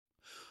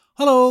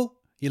Hallo,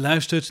 je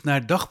luistert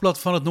naar Dagblad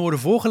van het Noorden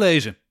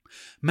voorgelezen.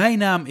 Mijn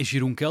naam is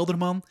Jeroen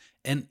Kelderman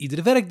en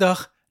iedere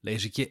werkdag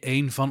lees ik je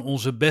een van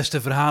onze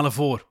beste verhalen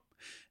voor.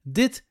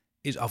 Dit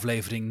is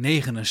aflevering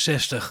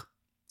 69.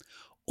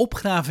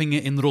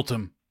 Opgravingen in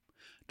Rottum.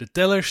 De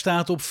teller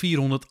staat op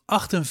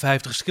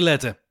 458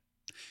 skeletten.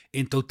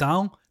 In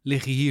totaal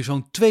liggen hier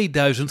zo'n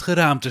 2000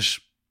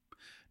 geraamtes.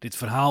 Dit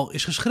verhaal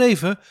is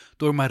geschreven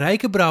door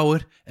Marijke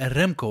Brouwer en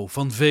Remco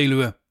van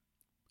Veluwe.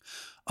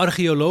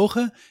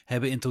 Archeologen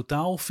hebben in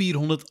totaal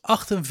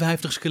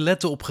 458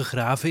 skeletten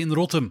opgegraven in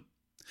Rottum.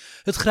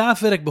 Het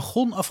graafwerk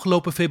begon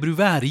afgelopen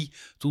februari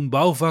toen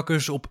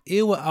bouwvakkers op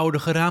eeuwenoude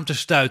geraamtes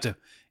stuitten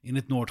in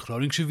het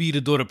Noord-Groningse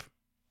wierdendorp.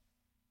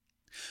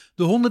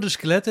 De honderden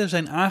skeletten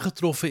zijn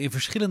aangetroffen in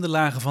verschillende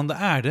lagen van de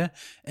aarde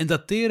en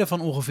dateren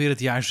van ongeveer het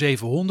jaar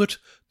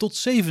 700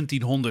 tot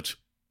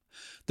 1700.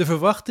 De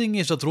verwachting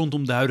is dat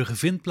rondom de huidige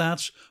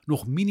vindplaats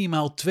nog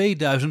minimaal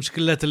 2000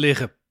 skeletten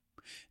liggen.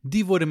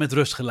 Die worden met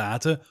rust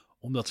gelaten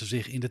omdat ze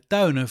zich in de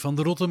tuinen van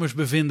de Rottumers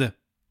bevinden.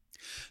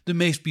 De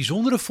meest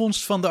bijzondere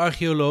vondst van de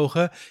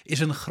archeologen is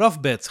een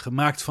grafbed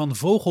gemaakt van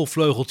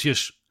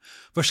vogelvleugeltjes,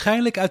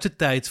 waarschijnlijk uit de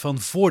tijd van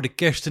voor de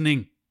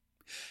kerstening.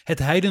 Het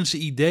heidense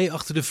idee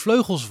achter de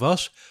vleugels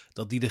was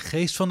dat die de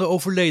geest van de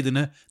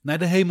overledene naar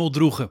de hemel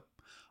droegen,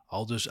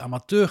 aldus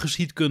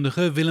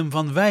amateurgeschiedkundige Willem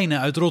van Wijnen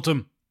uit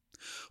Rottum.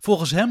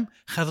 Volgens hem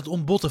gaat het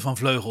om botten van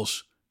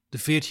vleugels. De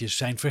veertjes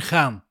zijn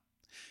vergaan,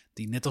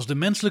 die net als de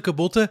menselijke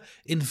botten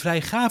in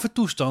vrij gave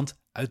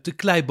toestand uit de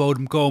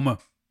kleibodem komen.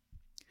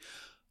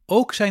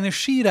 Ook zijn er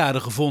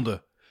sieraden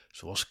gevonden,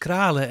 zoals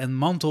kralen en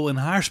mantel- en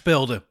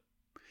haarspelden.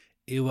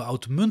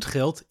 Eeuwenoud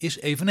muntgeld is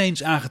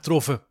eveneens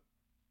aangetroffen.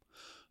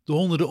 De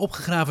honderden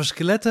opgegraven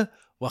skeletten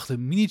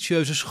wachten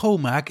minutieuze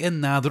schoonmaak en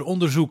nader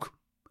onderzoek.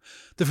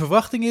 De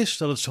verwachting is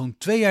dat het zo'n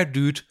 2 jaar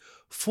duurt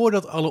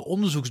voordat alle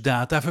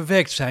onderzoeksdata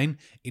verwerkt zijn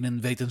in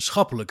een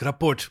wetenschappelijk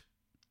rapport.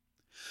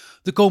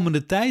 De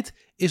komende tijd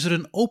is er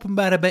een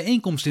openbare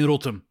bijeenkomst in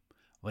Rottum,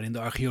 waarin de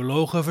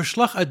archeologen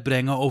verslag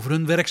uitbrengen over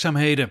hun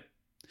werkzaamheden.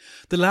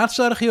 De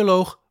laatste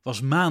archeoloog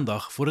was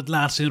maandag voor het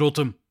laatst in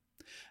Rottum.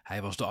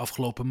 Hij was de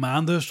afgelopen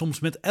maanden soms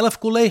met 11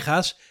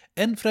 collega's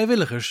en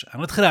vrijwilligers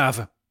aan het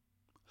graven.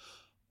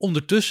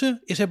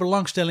 Ondertussen is er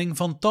belangstelling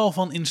van tal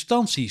van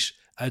instanties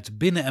uit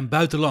binnen- en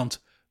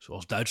buitenland,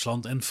 zoals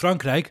Duitsland en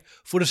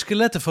Frankrijk, voor de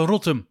skeletten van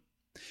Rottum.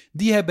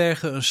 Die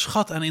herbergen een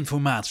schat aan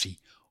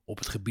informatie op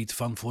het gebied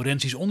van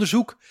forensisch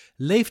onderzoek,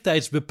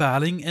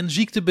 leeftijdsbepaling en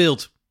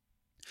ziektebeeld.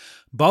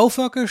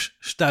 Bouwvakkers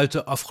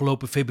stuitten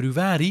afgelopen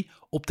februari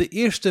op de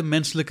eerste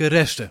menselijke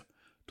resten,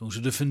 toen ze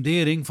de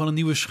fundering van een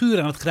nieuwe schuur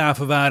aan het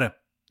graven waren.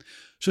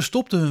 Ze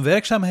stopten hun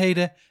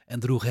werkzaamheden en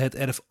droegen het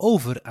erf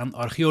over aan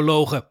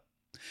archeologen.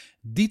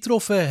 Die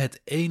troffen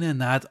het ene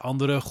na het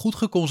andere goed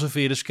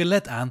geconserveerde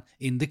skelet aan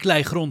in de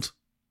kleigrond.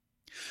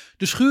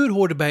 De schuur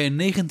hoorde bij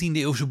een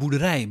 19e-eeuwse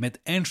boerderij met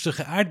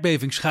ernstige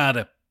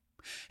aardbevingsschade.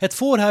 Het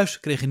voorhuis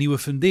kreeg een nieuwe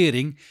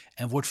fundering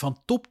en wordt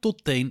van top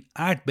tot teen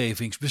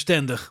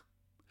aardbevingsbestendig.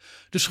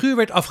 De schuur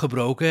werd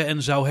afgebroken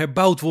en zou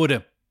herbouwd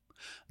worden.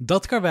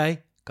 Dat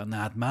karwei kan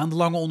na het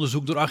maandenlange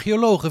onderzoek door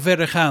archeologen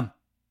verder gaan.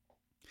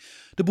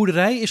 De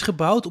boerderij is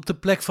gebouwd op de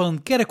plek van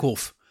een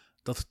kerkhof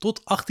dat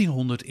tot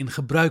 1800 in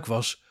gebruik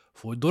was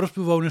voor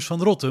dorpsbewoners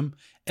van Rottum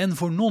en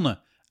voor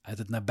nonnen uit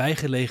het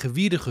nabijgelegen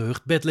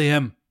wierdegehucht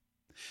Bethlehem.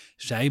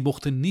 Zij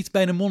mochten niet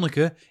bij de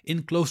monniken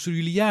in klooster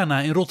Juliana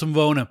in Rottum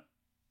wonen.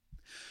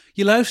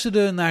 Je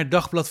luisterde naar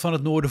Dagblad van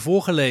het Noorden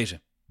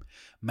voorgelezen.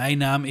 Mijn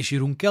naam is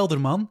Jeroen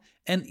Kelderman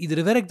en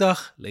iedere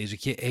werkdag lees ik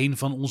je een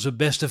van onze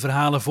beste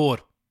verhalen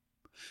voor.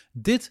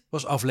 Dit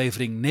was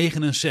aflevering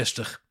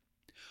 69.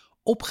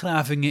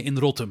 Opgravingen in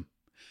Rottum.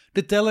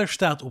 De teller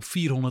staat op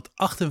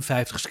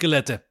 458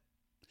 skeletten.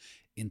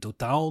 In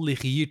totaal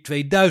liggen hier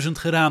 2000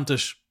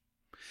 geraamtes.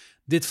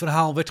 Dit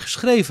verhaal werd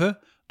geschreven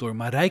door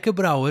Marijke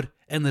Brouwer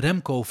en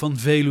Remco van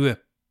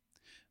Veluwe.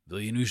 Wil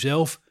je nu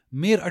zelf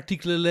meer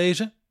artikelen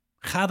lezen?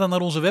 Ga dan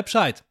naar onze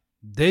website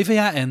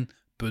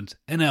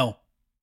dvhn.nl.